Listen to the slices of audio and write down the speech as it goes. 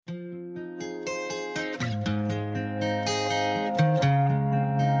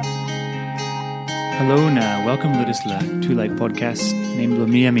Hello na welcome to this Two Light podcast named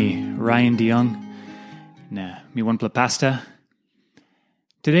Miami Ryan DeYoung na mi one pasta.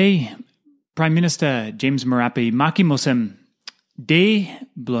 Today, Prime Minister James Marape maki mosem day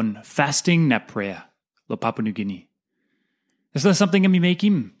blon fasting na prayer lo Papua New Guinea. Is there something mi make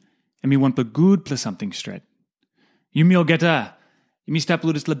him and mi one good plus something straight. You mi ogeta you mi stop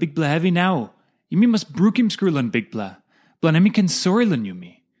ludis la big bla heavy now. You mi must brook him screw lan big bla. Blan emi can sorry lan you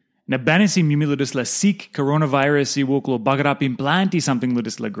mi. Na banisim yumi ludis la seek coronavirus I woklo bagarap implanti something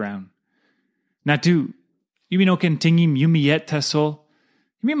ludis la ground. Na tu, yumi no can tingim yumi yet tasol.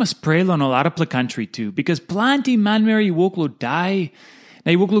 Yumi must pray lon all out of country too, because planti manmeri woklo die.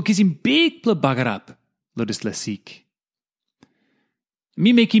 Na woklo kisim big pla bagarap ludis la seek.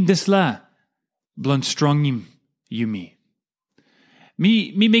 Mi make him this la blon strong him yumi.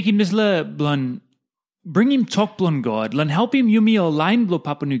 Mi make him this la blon bring him talk blon God, lan help him yumi align blo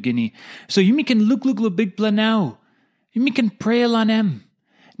Papua New Guinea, so yumi can look lo big bla now. Yumi can pray lan em.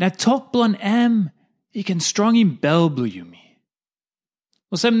 Na talk blon em, he can strong him bell blo yumi.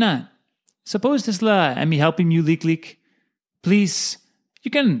 Well, sem na, suppose this la emi help him you leak. Please,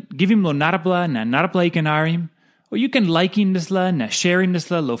 you can give him lo narapla, na narapla you can hire him, or you can like him this la, na sharing this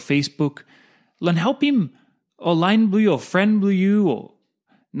la lo Facebook, lan help him align blo you, or friend blo you, or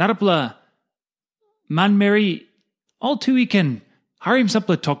narapla man Mary, all too he can hire him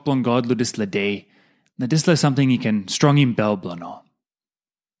sample talk blon God lo dis la day. Na dis la something he can strong him bell blono.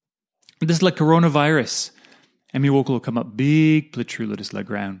 This la coronavirus. And mi woklo come up big plitru lo dis la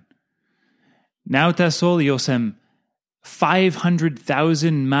ground. Now ta sol yosem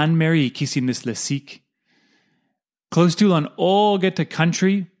 500,000 man Mary kissing this la seek. Close to on all get to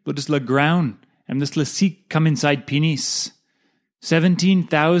country lo dis la ground. And this la seek come inside penis.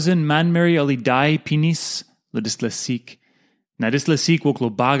 17,000 man Mary ali die pinis lo dis la seek. Na dis la seek wok lo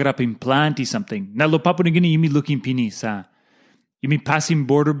bagrap implanti something. Na lo Papua New Guinea yumi looking pinis ha. Yumi passing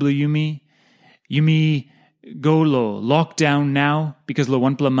border blo yumi. Yumi go lo lockdown now because lo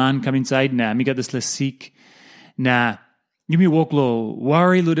one pla man come inside na mi got this la seek. Na yumi wok lo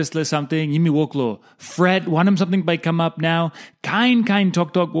worry lo dis la something. Yumi wok lo fret wantum something by come up now. Kind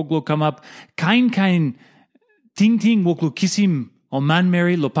talk wok lo come up. Kind ting wok lo kiss him o man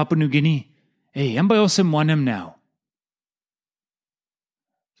Mary lo Papua New Guinea. Hey, ambay osem wanem now.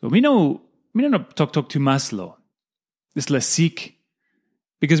 So we know talk too mas lo. This la seek.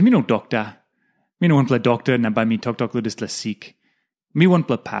 Because me no doctor. Me no one pla doctor na by me talk lo this la seek. Me one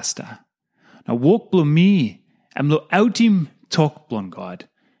pla pasta. Now wok blo me am lo outim talk blon God.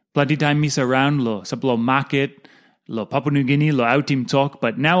 Plenty time mis around lo saplo market lo Papua New Guinea lo outim talk,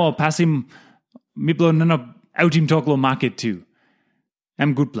 but now I'll pass him me blo nana outim talk lo market too.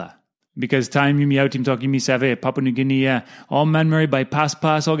 I'm good pla. Because time yumi outim talk yumi save Papua New Guinea all man Mary by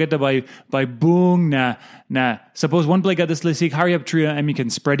pass all get to by boong na suppose one play got this lisik hurry up tria and me can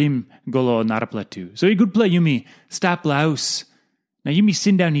spread him golo narapla too. So you good play yumi stop laos. Now yumi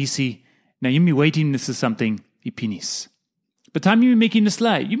sit down easy. Now yumi waiting this is something ipinis. But time yumi making this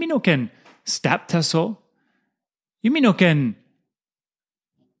lie yumi no can stop taso. Yumi no can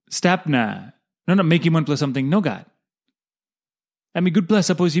stop na no making one plus something no God. I mean, good plus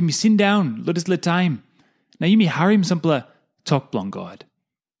suppose you me sit down, let us let time. Now you me hire him sample talk blon God.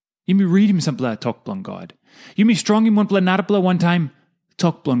 You me read him sample talk blon God. You me strong him one pla narapla one time,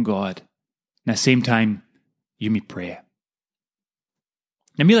 talk blon God. Now same time, you me pray.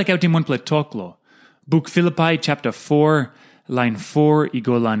 Now me like out him one pla talk lo. Book Philippi chapter 4, line 4,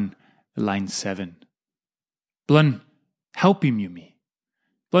 igolan line 7. Blun help him you me.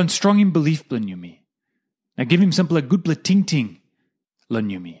 Blun strong him belief blun you me. Now give him sample good pla ting.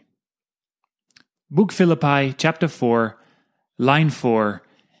 Lanyumi. Book Philippi, chapter 4, line 4,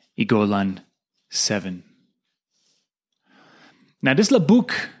 igolan 7. Now this la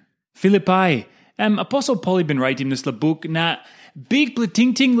book, Philippi, Apostle Paul been writing this la book, na big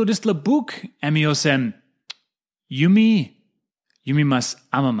ting lo this la book, amiosem, yumi mas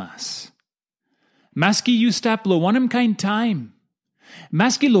amamas. Maski you stop lo wanem kind time.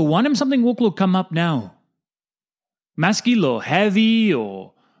 Maski lo wanem something wok lo come up now. Maski lo heavy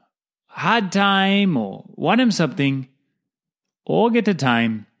or hard time or want him something, or get a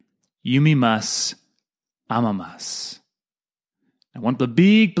time, yumi mas amamas. I want the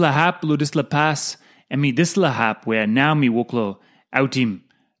big plahap lo dis la pass, and me this lahap where now me woklo outim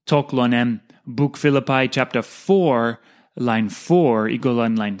talk lonem book Philippi chapter 4 line 4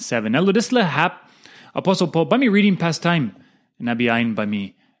 igolan line 7. Now lo dis lahap Apostle Paul by me reading past time, and I be ein by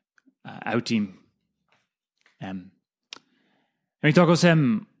me outim. And talk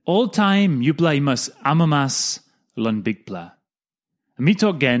osem all time yupla imas amamas lon big pla. Me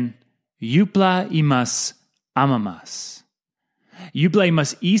talk again Yupla imas amamas. Yupla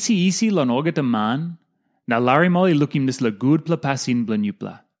imas isi lon ogeta man, na larimol ilukim this la good pla pasin blan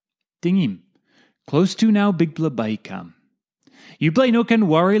yupla. Tingim, close to now big pla baikam. Yupla no can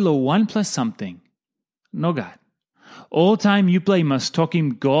worry lo 1 plus something. No God. All time Yupla must talk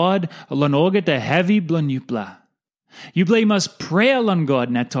him God lon ogeta heavy blan Yupla. Yupla must pray lon God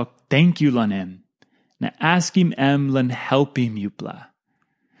na talk thank you lon him. Na ask him lon help him Yupla.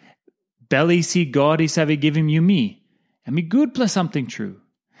 Belly see God is have give him you me. And me good plus something true.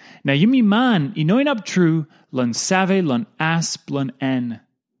 Now you me man, inoin up true, lon save, lon asp, lon en.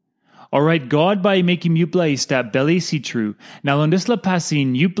 Alright, God by make him Yupla is that belly see true. Now lon this la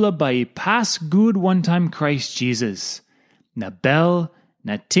passin Yupla by pass good one time Christ Jesus. Na bell,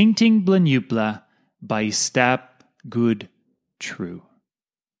 na ting ting blan Yupla, by stap good true.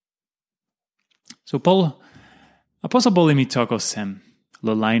 So Apostle Paul mi talkos hem,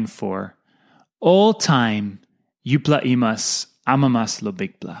 lo line 4. All time Yupla imas amamas lo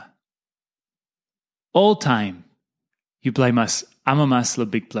bigpla. All time Yupla imas amamas lo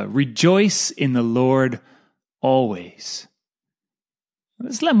bigpla. Rejoice in the Lord always.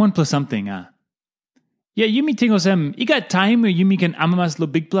 Let's let 1 plus something, Yeah, you me tingos you got time where you me can amamas lo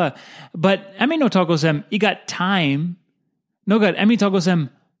bigpla. But I mean no talkos you got time. No God, I mean talkos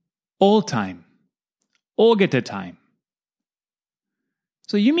all time. All get the time.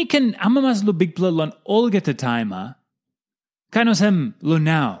 So yumi can amamas lo bigpla lon all get the time, Kanos lo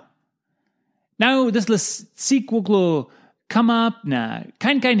now. Now this la sequel lo come up na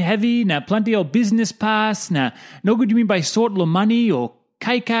kind heavy na plenty of business pass na no good you mean by sort lo money or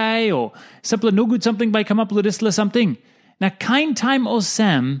kai or simple no good something by come up lo this la something. Na kind time o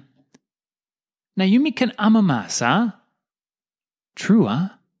sem na yumi can amamas, True,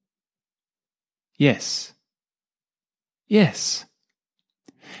 Yes.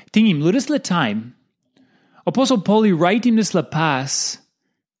 Tingim, ludis la time, Apostle Pauli write him this la pass,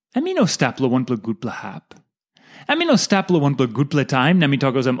 I no stapla 1 pla good pla hap. I no stapla 1 pla good pla time, na mi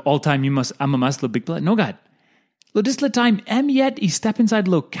tagos all time you must amamas la big pla. No God. Ludis la time, yet he step inside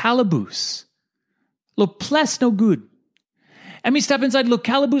lo calaboose. Lo ples no good. Me step inside lo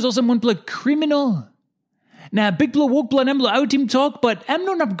calaboose also 1 pla criminal. Na big pla woke pla lo out him talk, but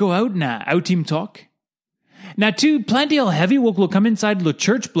no not go out na out him talk. Now, too, plenty of heavy work will come inside the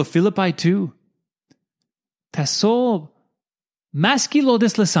church, blo Philippi too. Taso, maski lo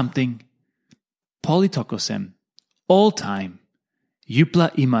des la something. Politokosem, all time,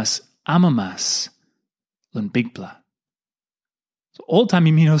 yupla imas amamas, lon bigpla. So all time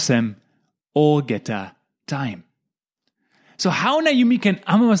iminosem, all geta time. So how na yumi can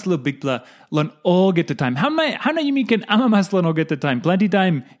amamas lo bigpla lon all get the time? How na yumi can amamas lon all get the time? Plenty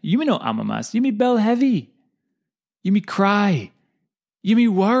time, yumi no amamas, yumi bell heavy. You me cry. You me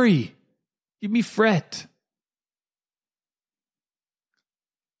worry. You me fret.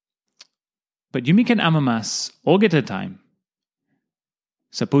 But you me can amamas all get a time.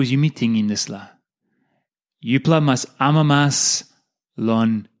 Suppose you me tingin this la. Yupla mas amamas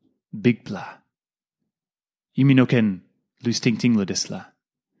lon bigpla. You me no can lose ting lo this la.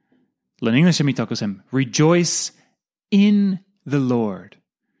 Lon English mi takosem. Rejoice in the Lord.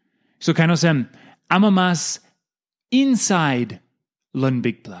 So kanosem amamas inside lon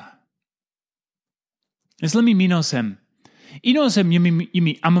bigpla. Es let me minosem. Inosem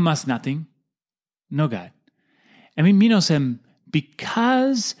yumi amamas nothing. No God. I mean minosem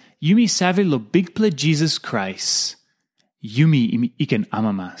because yumi save lo bigpla Jesus Christ. Yumi iken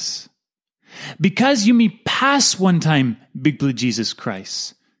amamas. Because yumi pass 1 time bigpla Jesus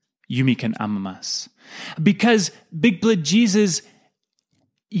Christ. Yumi can amamas. Because bigpla Jesus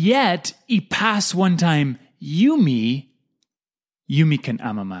yet I pass 1 time yumi can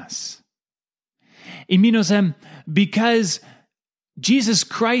amamas. Iminosem, because Jesus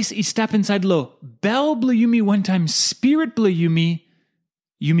Christ is step inside lo, bel bla yumi 1 time, spirit bla yumi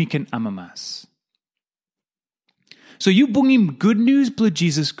can amamas. So you bungim good news bla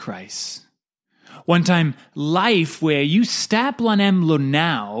Jesus Christ. 1 time, life where you step lan lo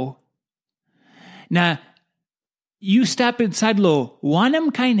now, na you step inside lo,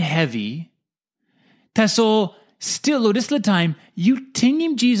 wanam kind heavy, taso still lo this la time you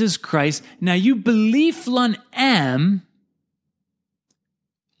tingim Jesus Christ now you believe lan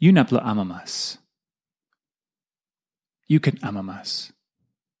you napla amamas. You can amamas.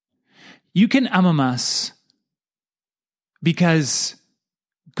 You can amamas because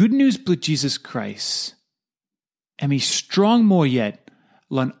good news bla Jesus Christ and me strong more yet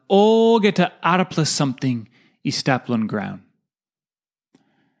lan all get to arapla something I stap lan ground.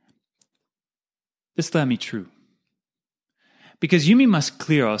 This let me true. Because yumi must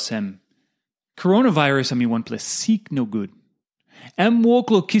clear us coronavirus ami one plus seek no good. Em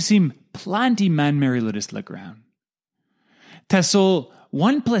walk lo kissim planty man mary ludis la ground. Tasol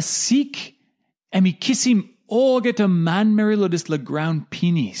one plus seek ami kissim ogeta man mary ludis la ground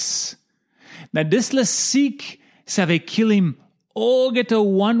pinis. Na dis la seek save killim ogeta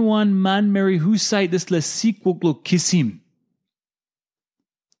one man mary husite this la seek walk lo kissim.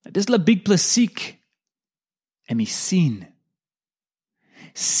 Na dis la big plus seek ami sin.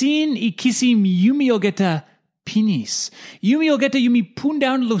 Sin I kissim yumi ogeta pinis. Yumi ogeta yumi pun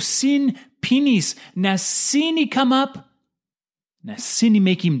down lo sin pinis. Na sin I come up. Na sin I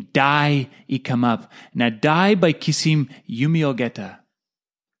make him die I come up. Na die by kissim yumi ogeta.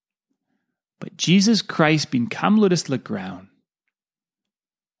 But Jesus Christ bin come ludis la ground.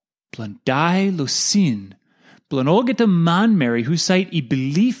 Plan die lo sin. Plan ogeta man Mary who sight I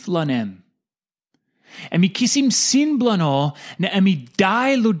belief lanem. Emi kissim sin blano, na emi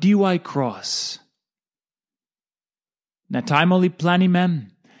die lo diwai cross. Na time oli plani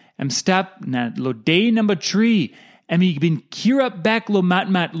mem, step na lo day number 3, emi bin kira back lo mat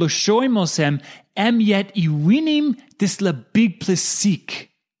lo shoimosem, yet I winim this la big plasik,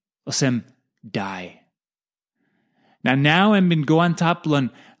 osem die. Now bin go on top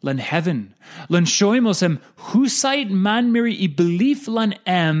lan heaven, lan shoimosem, who sight man miri I belief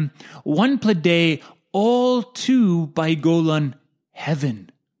lan one play all two by go lan heaven.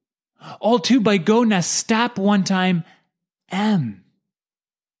 All two by go na stap one time Maski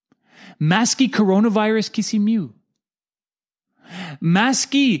coronavirus kisimu.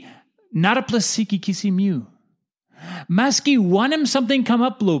 Maski not a plasiki kisimu. Maski wanem something come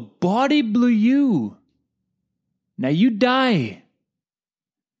up blow body blew you. Now you die.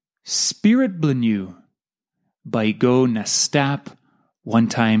 Spirit blew you. By go na stap one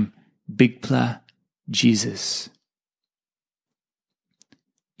time big pla Jesus.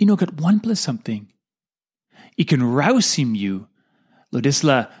 You know, got one plus something. It can rouse him you. Lo dis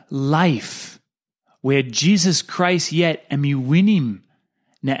la life. Where Jesus Christ yet emi win him.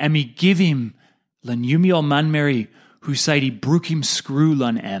 Na emi give him. Lan yumi ol man Mary. Who said he brook him screw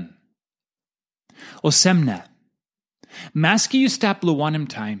lan O semna. Maski you stap lo one him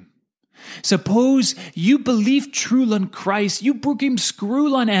time. Suppose you believe true lan Christ. You brook him screw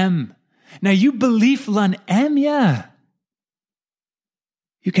lan Now you believe lan yeah.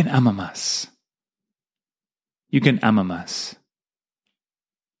 You can amamas. You can amamas.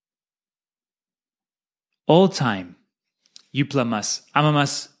 All time. You plamas.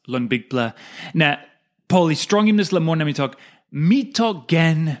 Amamas lon big pla. Na Pauli strongimness la morna mi talk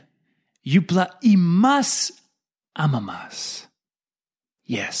gen. You pla imas amamas.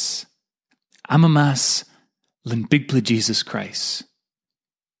 Yes. Amamas lon big pla Jesus Christ.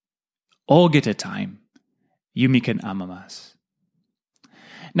 All get a time. You mi can amamas.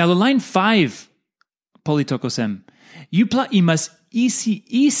 Now the line 5 Politokosem. Yupla imas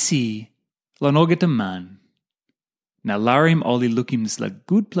isi lan ogeta man. Na larim oli lukims la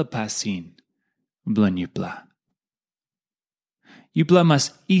gudpla pasin blan yupla. Yupla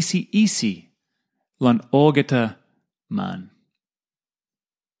mas isi lan ogeta man.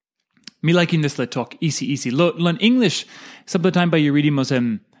 Me liking this la talk isi. Lan English, sometime by you reading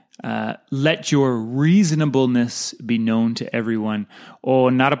mosem let your reasonableness be known to everyone. Or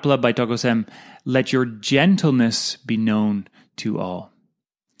narapla by tokosem, let your gentleness be known to all.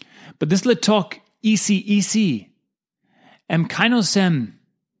 But this let talk isi. Kainosem,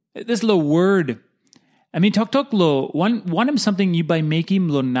 this lo word. I mean talk lo one him something you by make him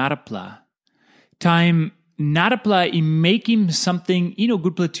lo narapla. Time narapla I make him something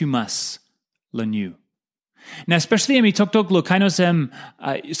good pla to mas lo new. Now, especially I mean talk lo kainosem.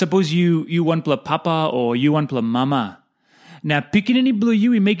 Suppose you one pla papa or you one pla mama. Now picking any blue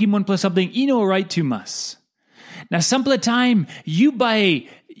you make him one pla something right to mas. Now some pla time you by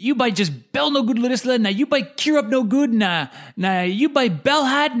just bell no good lidisla. Now you by cure up no good. Now you by bell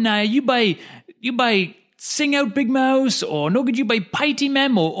hat. Now you by sing out big mouse or no good you by piety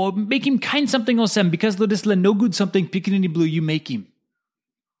mem or make him kind something or some because lidisla no good something picking any blue you make him.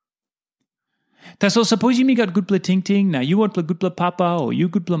 So suppose you me got good pla ting. Now you want pla good pla papa or you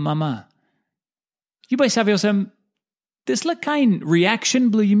good pla mama. You by saviosem this la kind reaction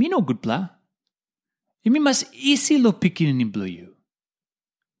blue you mean no good pla. You mean must easy lo picking in blue you.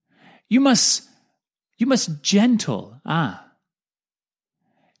 You must gentle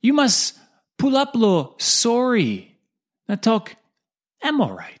You must pull up lo sorry. Now talk am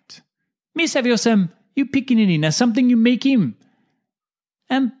alright. Me saviosem you picking in now something you make him.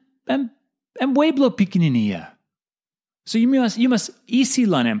 And way blow picking in here. So you must easy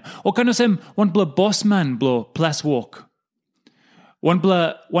lan him. Or kanosem one blow boss man blow plus walk. One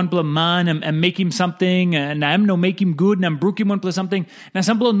pla man and make him something, and I'm no make him good, and I'm brook him one pla something. Now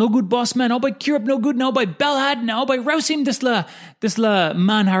some pla no good boss man, all by cure up no good, now by bellhad, now by rouse him this la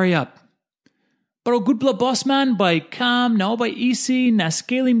man hurry up. But a good pla boss man by calm, now by easy, na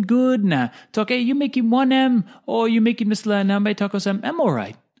scale him good, na talk, hey, you make him 1M, or you make him this la, now by talk some, I'm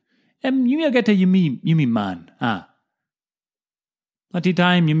alright. You get a you me man, Plenty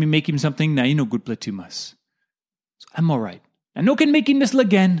time, you me make him something, now you know good pla too much. So I'm alright. And no can make him this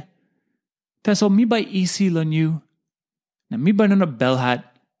again. That's all me by easy on you. Now me by on a bell hat.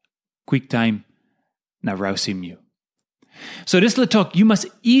 Quick time. Now rouse him you. So this la talk, you must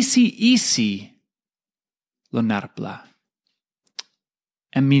easy lo narpla.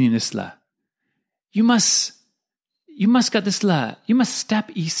 And meaning this la. You must got this la. You must step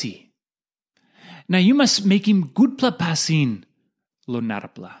easy. Now you must make him good pla passing lo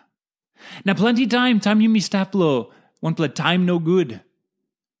narpla. Now plenty time you me step lo. One pla time no good.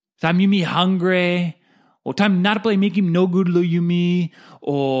 Time you me hungry. Or time not play make him no good lo you me.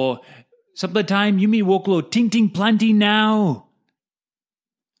 Or some pla time you me walk lo ting plenty now.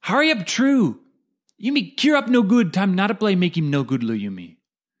 Hurry up true. You me cure up no good. Time not play make him no good lo you me.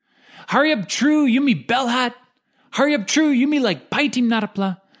 Hurry up true. You me bell hat. Hurry up true. You me like bite him not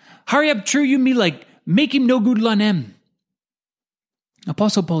pla. Hurry up true. You me like make him no good lo nem.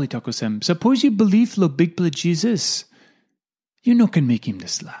 Apostle Paul itakosem. Suppose you believe lo big pla Jesus. You no can make him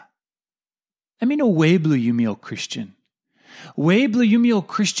this la. I mean, way blue you me, O Christian. Way blue you me, O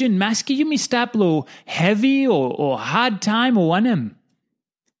Christian. Maski you me stap lo heavy or hard time or one him.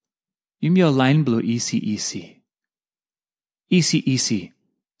 You me o line blue easy. Easy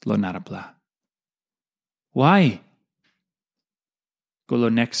lo narabla. Why? Go lo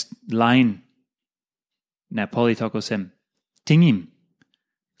next line. Na Pauli takosem. Tingim.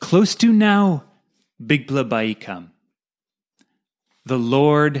 Close to now, big bla baikam. The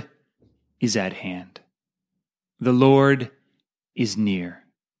Lord is at hand. The Lord is near.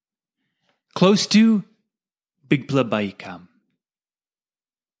 Close to big pla baikam.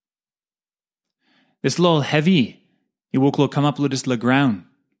 This little heavy, it will come up this la ground.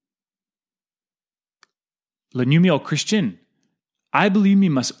 La numio Christian, I believe me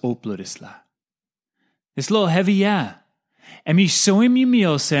must oplo this la. This little heavy, yeah. And me so him you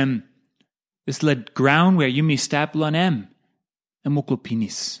me sem this la ground where you me stap lan em. And woklo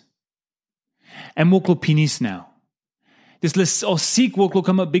pinis now. This list all seek woklo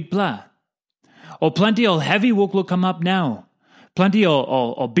come up big pla. Or plenty all heavy woklo come up now. Plenty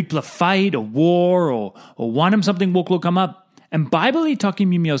all big pla fight or war or want him something woklo come up. And Bible talking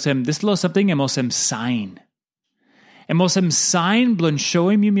me osem this lo something emosem sign. Emosem sign blun show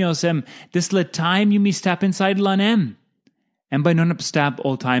him you me osem this la time you me step inside lanem. And by none up stab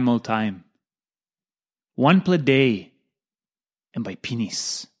all time. One pla day. And by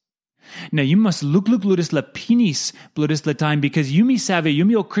pinis. Now you must look ludis la pinis bludis la time because you me save, you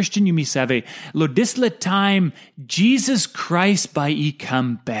me o Christian you me save. Ludis la time Jesus Christ by e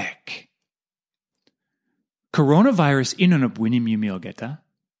come back. Coronavirus in on up winning you me o geta.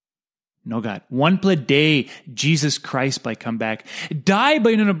 No God. One pla day Jesus Christ by come back. Die by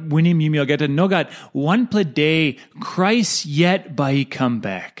in on up winning you me o geta. No God. One pla day Christ yet by e come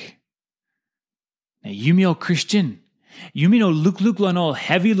back. Now you me o Christian. You mean look lan all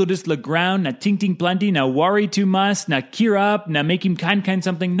heavy ludis la ground, na ting plenty, na worry too much, na cure up, na make him kind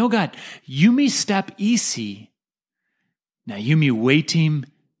something. No God, you me step easy. Now you me wait him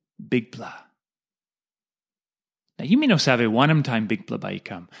big pla. Now you me no save one time big pla by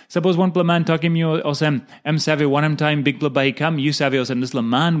come. Suppose one pla man talking you osem save one time big pla by come, you save osem this la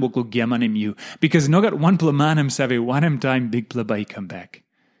man will go giaman him you. Because no God one pla man save one time big pla by come back.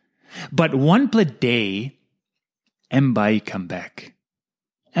 But one pla day and by come back.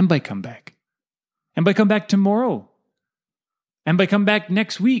 And by come back. And by come back tomorrow. And by come back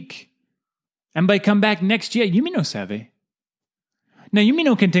next week. And by come back next year. You mean no save. Now you mean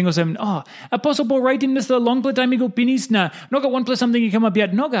no can tingo seven. Oh, Apostle Paul writing this the long play time ago pinis na. No got one plus something you come up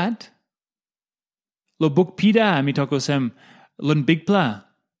yet. No got. Lo book pida mi toko sem. Lun big pla.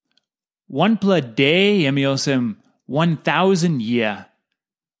 One pla day mi osem 1,000 year.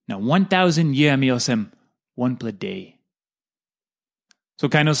 Now 1,000 year mi osem. One pla day. So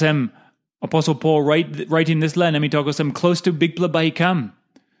kind of some Apostle Paul writing this line, and we talk of some close to big pla by come.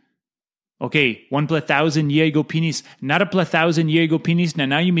 Okay, one pla 1,000 year go penis, not a pla 1,000 year go penis.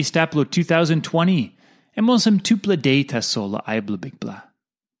 Now you me staplo 2020. And mo some 2 pla day taso la aibla big pla.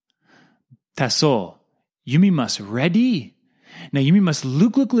 Taso, you me must ready. Now you me must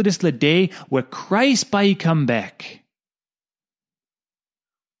look this la day where Christ by come back.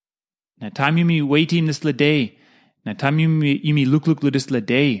 Now time you me waiting this la day. Na time yumi look ludis la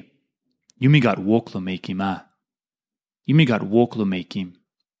day, yumi got walk lo make him Yumi got walk lo make him.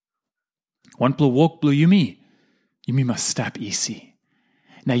 One pla walk blo yumi must stop easy.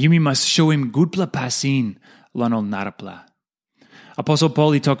 Now yumi must show him good pla pasin lanol narapla. Apostle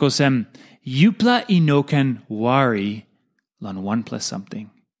Paul itokosem, yupla inoken wari lan 1 plus something.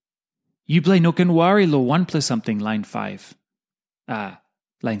 Yupla inoken wari lo 1 plus something, line 5.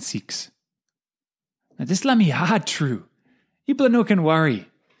 Line 6. Now this lami hard true. Yupla inoken wari.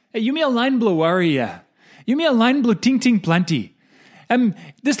 Yumi a line blo wari ya. Yumi a line blo ting ting plenty.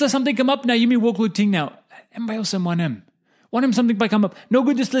 This la something come up now, yumi walk lo ting now. Bayo sem one something by come up. No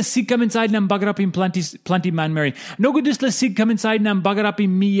good this la seed come inside and bugger up in plenty man Mary. No good this la seed come inside and bugger up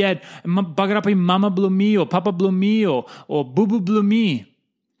in me yet. Bugger up in mama blue me or papa blue me or boo boo blue me.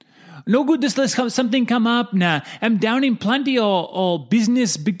 No good this la something come up now. I'm down in plenty or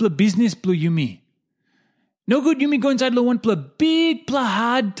business, big blah business blue yumi. No good yumi go inside lo one pla big pla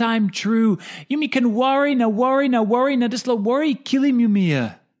hard time true. Yumi can worry now this la worry kill him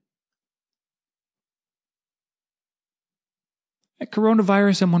yumi.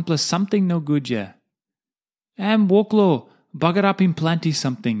 Coronavirus and 1 plus something no good ya. Walk lo bugger up in plenty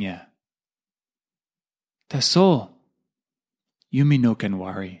something ya. Taso yumi no can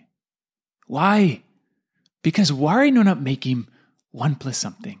worry. Why? Because worry no not make him 1 plus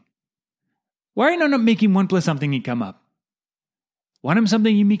something. Worry no not make him 1 plus something he come up. Want him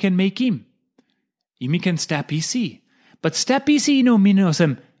something yumi can make him. Yumi can step easy. But step easy you know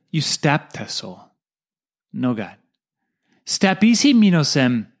minosem you step taso. No God. Step easy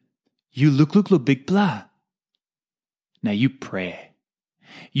minosem you look lo big blah. Now you pray.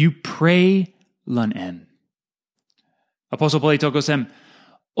 You pray lun en. Apostle Paul tokosem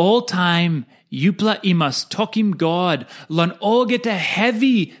all time yupla imas tokim God lun all get a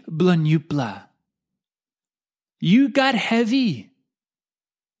heavy blun yupla. You got heavy.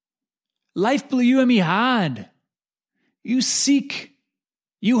 Life blew you and me hard. You seek.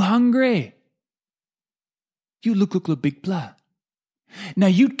 You hungry. You look lo big pla. Now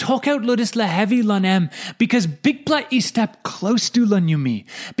you talk out lo dis la heavy lan em because big pla is step close to lan yumi.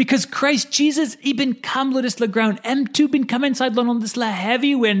 Because Christ Jesus even come lo dis la ground. M2 been come inside lan on this la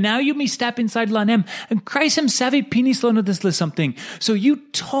heavy where now you me step inside lan em. And Christ himself penis lan on this la something. So you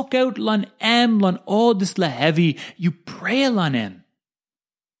talk out lan em lan all this la heavy. You pray lan em.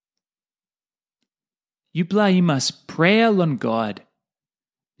 You pla you must pray lan God.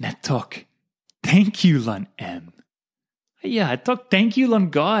 Now talk. Thank you, Lun M. Yeah, talk thank you,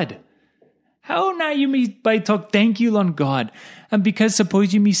 Lun God. How now you me by talk thank you, Lun God? And because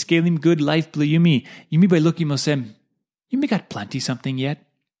suppose you me scale him good life blue you me by looking mosem, you me got plenty something yet?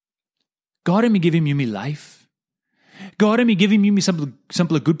 God me give him you me life. God me give him you me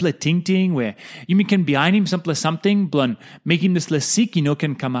simple good play ting ting where you me can behind him simple something blun make him this less seek you know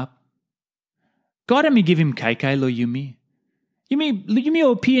can come up. God me give him kai kai lo you me. You me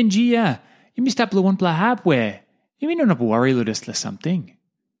o PNG yeah. You me stop lo 1 pla hap where you me don't worry lo this la something.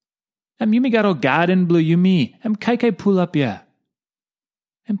 You me got o garden blue you me. Kai kai pull up ya.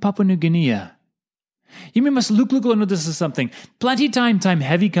 Papua New Guinea ya. You me must look lo this is something. Plenty time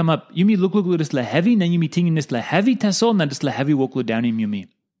heavy come up. You me look lo this la heavy. Then you me ting in this la heavy tasol. Now this la heavy walk lo down him you me.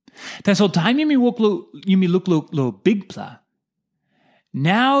 Tasol time you me walk lo you me look lo big pla.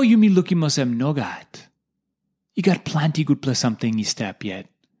 Now you me look mosem no got. You got plenty good pla something you step yet.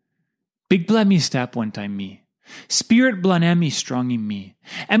 Big blood me step 1 time me. Spirit blood me strong in me.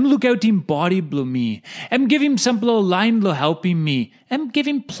 Look out him body blow me. Give him some blow line lo helping me. Give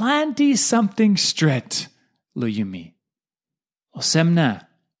him plenty something straight lo you me. Osemna.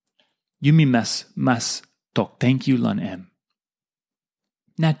 You me mas talk thank you lon em.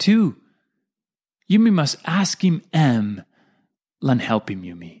 Na too. You me must ask him lan help him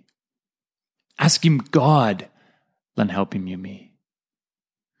you me. Ask him God lan help him you me.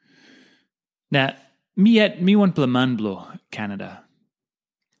 Now, me 1 pla man blo Canada.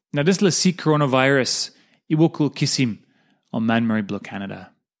 Now this la see coronavirus iwokul kissim on man Mary blo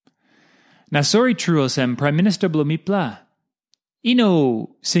Canada. Now sorry truosem Prime Minister blo mi pla. Ino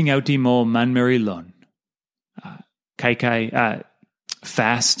sing out mo man Mary lon. Kai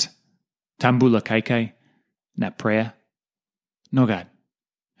fast tambula kai na prayer. No God.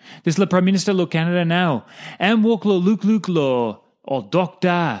 This la Prime Minister lo Canada now. Wok lo luk lo or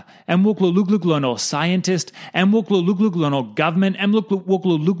doctor, wok lo luk lo no scientist, wok lo luk lo no government, wok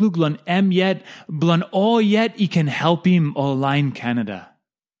lo luk lo yet, blon all yet he can help him all line Canada.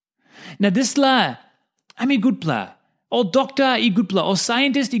 Now this la, good pla. All doctor he good pla, all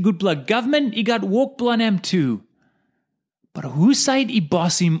scientist he good pla, government he got wok plan too. But who side I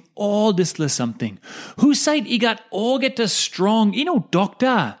boss him all this la something? Who side I got all get a strong,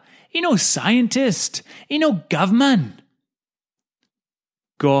 doctor, scientist, government?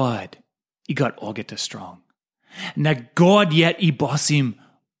 God, I got all get a strong. Na God yet I boss him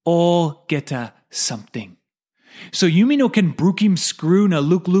all get a something. So you mean no can brook him screw na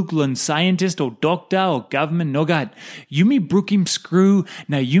look lun scientist or doctor or government? No God. You me brook him screw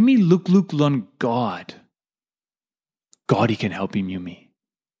na you me look lun God. God he can help him you me.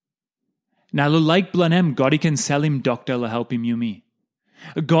 Now lo like blanem, God he can sell him doctor lo help him you me.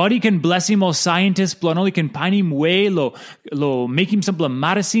 God he can bless him all scientist blano he can pine him way lo make him some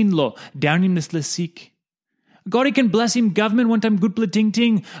medicine lo down him this le seek. God he can bless him government one time good pla ting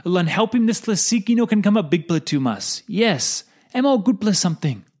ting and help him this pla seek can come up big pla to mas. Yes, am all good pla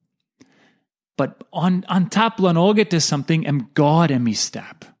something. But on top lan all get to something am God am me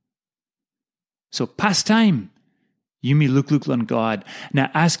step. So past time you me look lan God. Now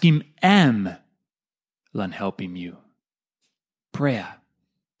ask him am lan help him you. Prayer.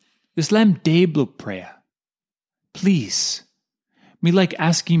 This lam day blo prayer. Please. Me like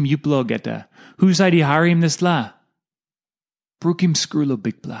ask him you blo geta. Who's I hire him this la? Brook him screw lo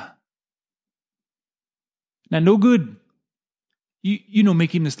big bla. Now no good. You know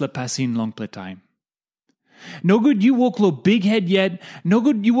make him this la passing long play time. No good you walk lo big head yet. No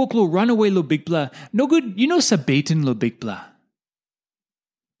good you walk lo run away lo big bla. No good sabatin lo big bla.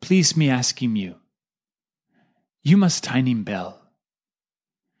 Please me ask him you. You must tine him bell.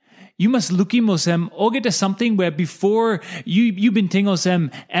 You must look him osem or get to something where before you been ting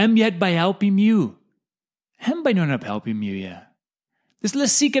osem am yet by help him you. Hem by not help him you yeah. This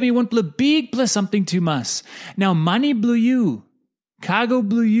let's seek me one pla big plus something to mas. Now money blew you. Cargo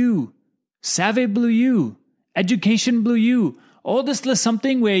blew you. Save blew you. Education blew you. All this la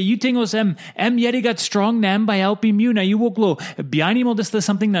something where you ting osem am yet he got strong nam by help him you. Now you walk lo behind him all this la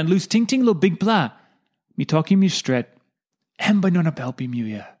something nan loose ting ting lo big pla. Me talk him you straight. Am by not help him you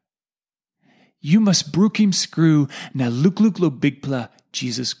yeah. You must brook him screw, na look lo big pla,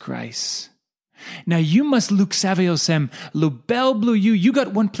 Jesus Christ. Now you must look saveosem, lo bel blue you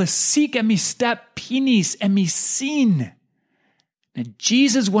got one pla seek and me stap penis and me sin. Now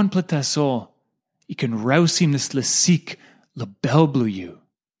Jesus one pla taso, he can rouse him this la seek, lo bel blue you.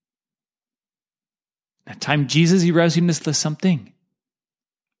 Now time Jesus he rouse him this la something.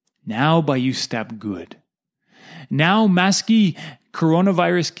 Now by you stap good. Now maski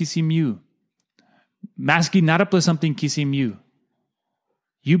coronavirus kiss him you. Maski not up something kissing you.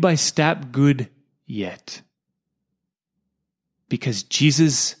 You by stap good yet. Because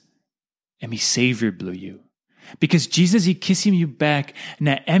Jesus and me Savior blew you. Because Jesus he kissing you back.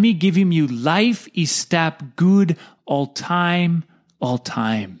 Now Emmy give him you life he stap good all time.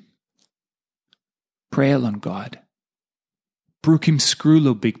 Pray on God. Brook him screw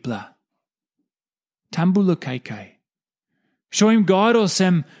lo big bla. Tambulo kai kai. Show him God or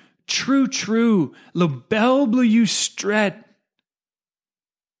sem true, lo bel blue you stret.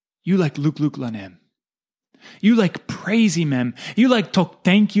 You like look lanem. You like praise him em. You like talk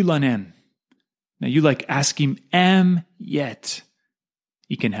thank you lanem. Now you like ask him am yet.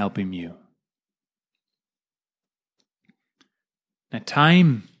 He can help him you. Now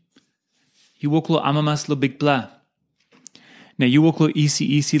time. You walk lo amamas lo big bla. Now you walk lo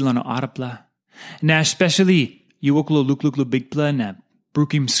easy lano arapla. Now especially you walk lo look lo big bla na.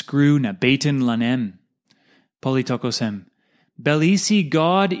 Brukim screw na baitin lanem. Politokosem. Belisi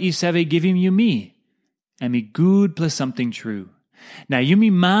God isave give him you me. And me good plus something true. Now you me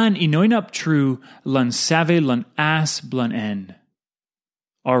man inoin up true lan save lan as blan en.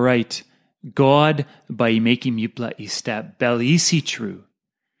 Alright. God by making yupla istap belisi true.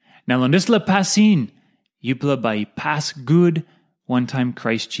 Now lan this la passin. Yupla by pass good one time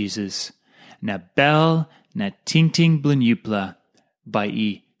Christ Jesus. Na bel na ting blan yupla. By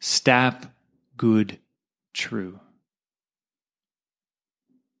e stap good true.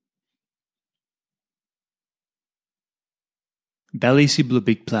 Belly si blue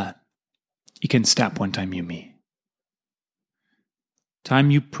big pla. You can stap one time you me.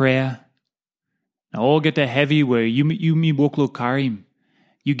 Time you prayer. Now all get the heavy where you me walk lo karim.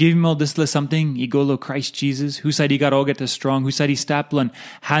 You give him all this la something, he go lo Christ Jesus. Who said he got all get the strong? Who said he stap lan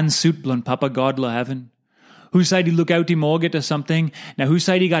hand suit blan Papa God lo heaven? Who said he look out him all get to something? Now who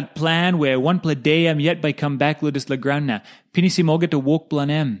said he got plan where one pla day am yet by come back lo dis la ground na. Pinisim all get to walk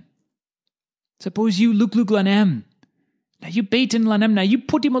blanem. Suppose you look lanem. Now you baitin lanem. Now you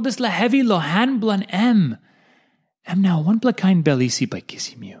put him all this la heavy lo hand blanem. Am now one pla kind belisi by kiss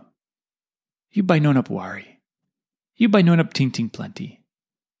him you. You by non up worry. You by non up ting plenty.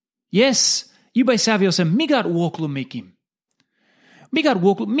 Yes, you by savios and me got walk lo make him. Me God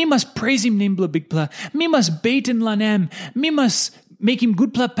woke, me must praise him name bla big pla. Me must bait in lanem. Me must make him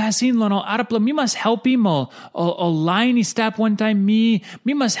good pla passin lan all arapla. Me must help him all line he stap one time me.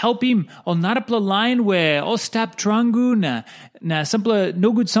 Me must help him all narapla line where all stap trangu na simpla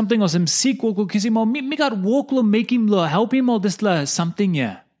no good something or some seek woko kiss him all. Me God woke lo make him lo help him all this la something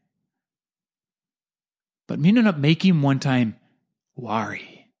yeah. But me not make him one time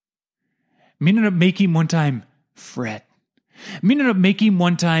worry. Me not make him one time fret. Me not make him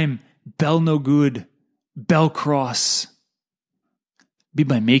one time bell no good, bell cross. Be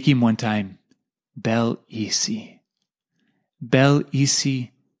by make him one time bell easy. Bell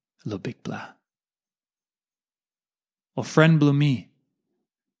easy lo big bla. O friend blo me.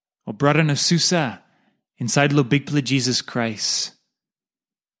 O brother no susa inside lo big bla Jesus Christ.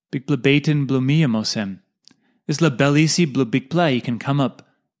 Big bla baitin blo me amosem. This la bell easy blo big bla you can come up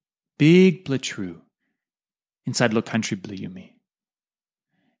big bla true. Inside lo country bla yumi.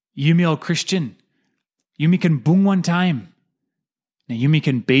 Yumi all Christian. Yumi can boom one time. Na yumi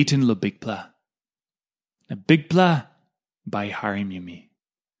can baitin lo big pla. Na big pla by harim yumi.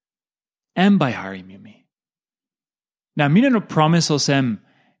 And by harim yumi. Now mina no promise osem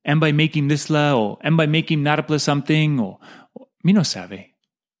and by making this la or and by making narapla something or me no save.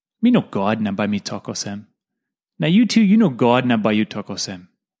 Me no God na by me talk osem. Now you too you know God na by you talk osem.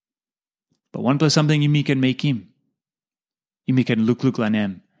 But one plus something yumi can make him. Yumi can look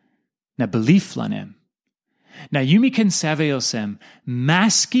lanem. Na belief lanem. Na yumi can save osem.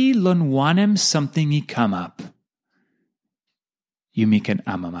 Maski lonwanem something he come up. Yumi can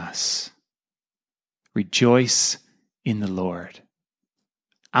amamas. Rejoice in the Lord.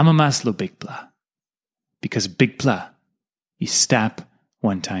 Amamas lo big pla. Because big pla he stap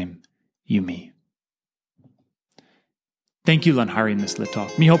one time yumi. Thank you, Lanhari, in this lit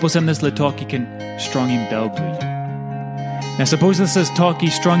talk. Mi hope osem this lit talk you can strong in bell blue you. Now suppose this is talk he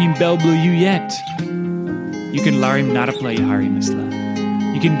strong in bell blue you yet. You can lar him narapla hari misla.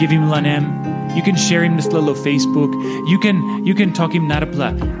 You can give him lanem. You can share him this little Facebook. You can talk him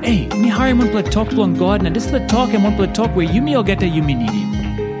narapla. Hey, mi hari mon pla talk on God. Now this lit talk and one pla talk where yumi all get a yumi need him.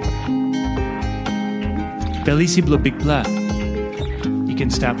 Belisi blo big pla. You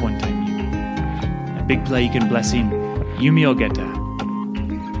can stap one time you. A big pla you can bless him. Yumi all get a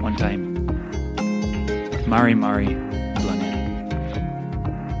one time. Mari.